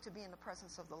thirsting to be in the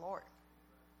presence of the Lord.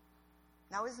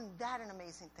 Now, isn't that an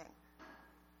amazing thing?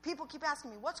 People keep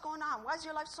asking me, what's going on? Why is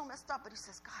your life so messed up? But he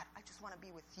says, God, I just want to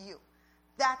be with you.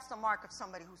 That's the mark of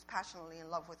somebody who's passionately in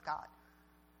love with God.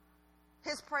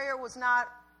 His prayer was not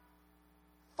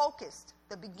focused.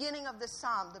 The beginning of this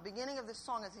psalm, the beginning of this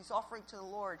song as he's offering to the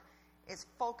Lord, is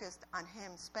focused on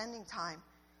him spending time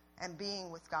and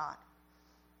being with God.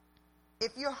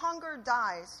 If your hunger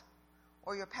dies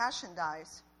or your passion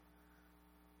dies,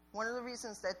 one of the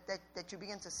reasons that you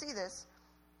begin to see this,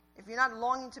 if you're not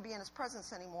longing to be in his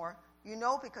presence anymore, you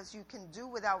know, because you can do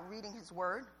without reading his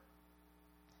word.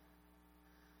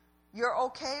 You're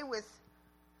okay with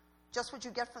just what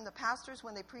you get from the pastors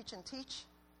when they preach and teach.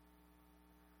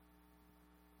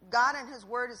 God and his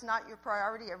word is not your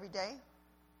priority every day.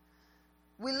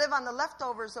 We live on the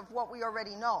leftovers of what we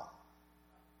already know.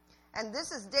 And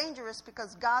this is dangerous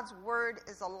because God's word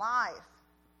is alive.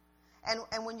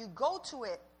 And when you go to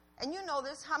it, and you know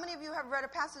this, how many of you have read a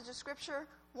passage of scripture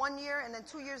 1 year and then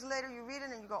 2 years later you read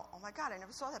it and you go, oh my God, I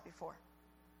never saw that before.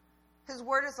 His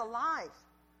word is alive.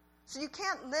 So you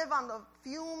can't live on the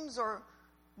fumes or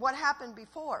what happened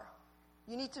before.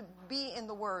 You need to be in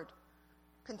the word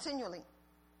continually.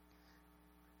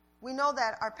 We know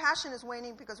that our passion is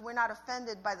waning because we're not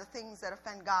offended by the things that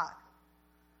offend God.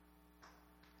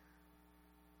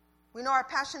 We know our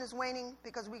passion is waning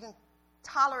because we can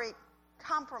tolerate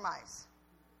compromise.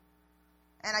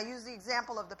 And I use the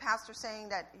example of the pastor saying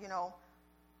that,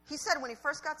 he said when he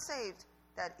first got saved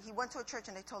that he went to a church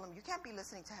and they told him, you can't be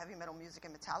listening to heavy metal music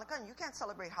and Metallica and you can't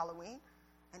celebrate Halloween.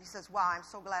 And he says, wow, I'm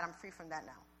so glad I'm free from that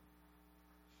now.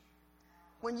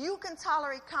 When you can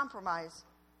tolerate compromise,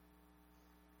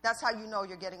 that's how you know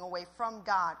you're getting away from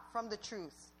God, from the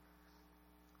truth.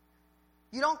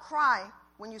 You don't cry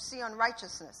when you see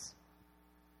unrighteousness.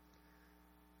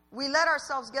 We let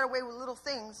ourselves get away with little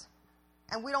things,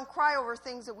 and we don't cry over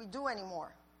things that we do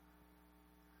anymore.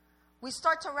 We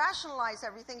start to rationalize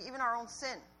everything, even our own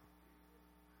sin.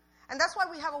 And that's why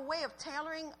we have a way of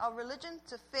tailoring our religion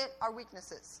to fit our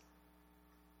weaknesses.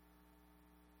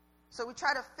 So we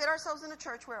try to fit ourselves in a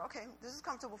church where, okay, this is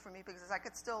comfortable for me because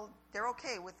they're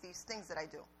okay with these things that I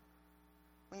do.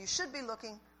 When you should be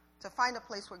looking to find a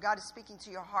place where God is speaking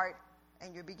to your heart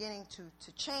and you're beginning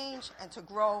to change and to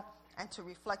grow and to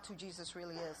reflect who Jesus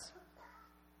really is.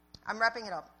 I'm wrapping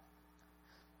it up.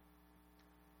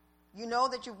 You know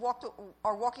that you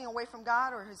are walking away from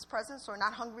God or his presence or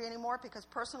not hungry anymore because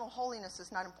personal holiness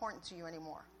is not important to you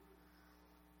anymore.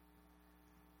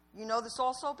 You know this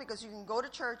also because you can go to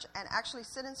church and actually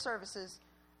sit in services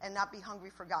and not be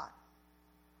hungry for God.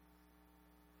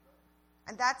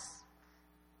 And that's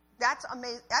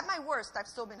amazing. At my worst, I've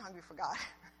still been hungry for God.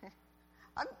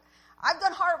 I've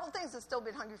done horrible things and still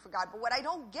been hungry for God. But what I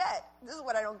don't get, this is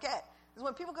what I don't get, is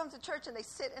when people come to church and they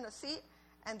sit in a seat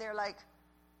and they're like,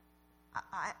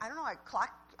 I don't know,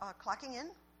 clocking in,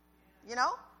 you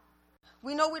know?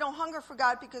 We know we don't hunger for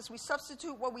God because we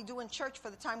substitute what we do in church for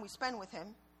the time we spend with him.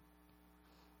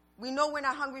 We know we're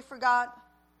not hungry for God,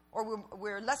 or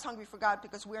we're less hungry for God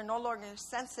because we are no longer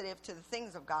sensitive to the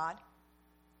things of God.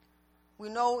 We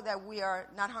know that we are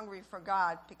not hungry for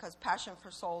God because passion for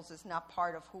souls is not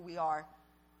part of who we are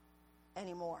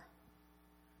anymore.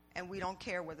 And we don't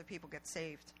care whether people get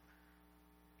saved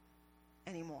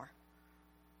anymore.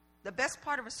 The best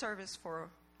part of a service for,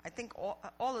 I think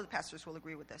all of the pastors will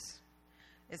agree with this,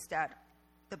 is that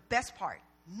the best part,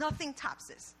 nothing tops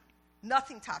this.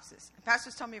 Nothing tops this. And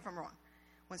pastors, tell me if I'm wrong.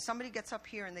 When somebody gets up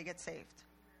here and they get saved.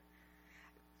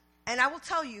 And I will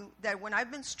tell you that when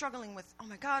I've been struggling with, oh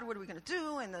my God, what are we going to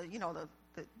do? And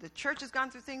the church has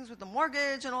gone through things with the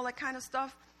mortgage and all that kind of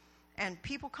stuff. And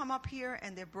people come up here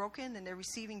and they're broken and they're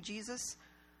receiving Jesus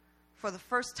for the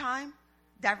first time.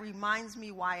 That reminds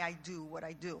me why I do what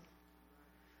I do.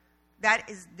 That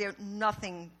is,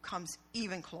 nothing comes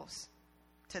even close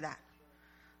to that.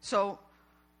 So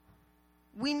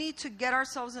we need to get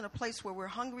ourselves in a place where we're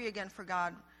hungry again for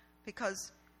God,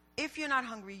 because if you're not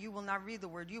hungry, you will not read the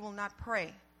word, you will not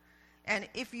pray. And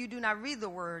if you do not read the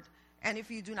word, and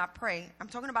if you do not pray, I'm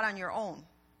talking about on your own,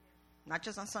 not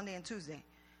just on Sunday and Tuesday,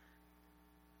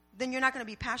 then you're not going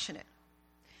to be passionate.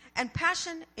 And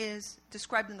passion is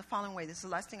described in the following way. This is the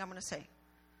last thing I'm going to say.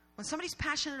 When somebody's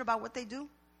passionate about what they do,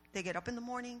 they get up in the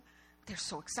morning, they're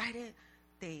so excited,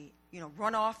 they,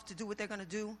 run off to do what they're going to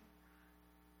do.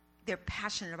 They're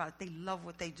passionate about it. They love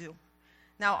what they do.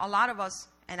 Now, a lot of us,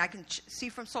 and I can see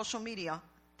from social media,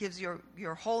 gives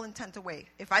your whole intent away.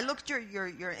 If I looked at your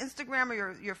Instagram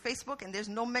or your Facebook and there's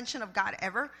no mention of God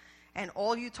ever, and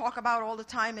all you talk about all the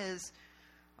time is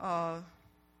the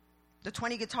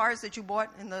 20 guitars that you bought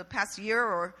in the past year,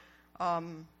 or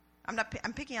I'm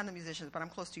picking on the musicians, but I'm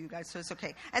close to you guys, so it's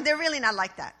okay. And they're really not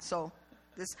like that.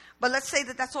 But let's say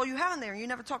that that's all you have in there, and you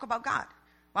never talk about God.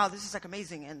 Wow, this is like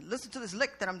amazing, and listen to this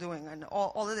lick that I'm doing, and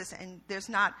all of this. And there's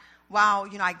not, wow,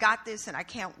 I got this, and I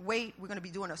can't wait. We're going to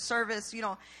be doing a service.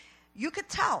 You could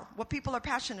tell what people are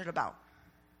passionate about.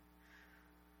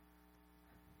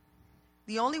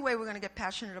 The only way we're going to get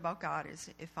passionate about God is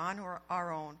if on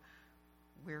our own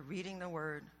we're reading the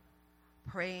Word,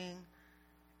 praying,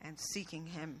 and seeking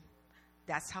Him.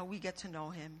 That's how we get to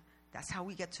know Him. That's how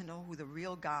we get to know who the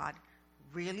real God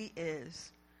really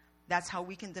is. That's how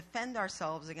we can defend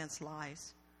ourselves against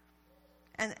lies.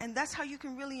 And that's how you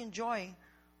can really enjoy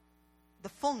the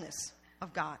fullness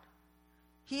of God.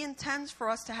 He intends for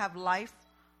us to have life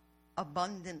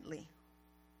abundantly.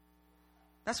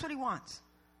 That's what He wants.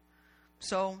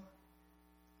 So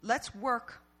let's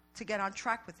work to get on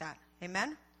track with that.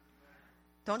 Amen?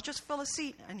 Don't just fill a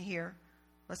seat in here.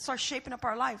 Let's start shaping up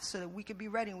our life so that we can be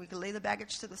ready and we can lay the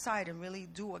baggage to the side and really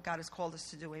do what God has called us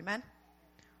to do. Amen?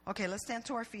 Okay, let's stand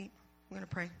to our feet. We're going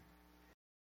to pray.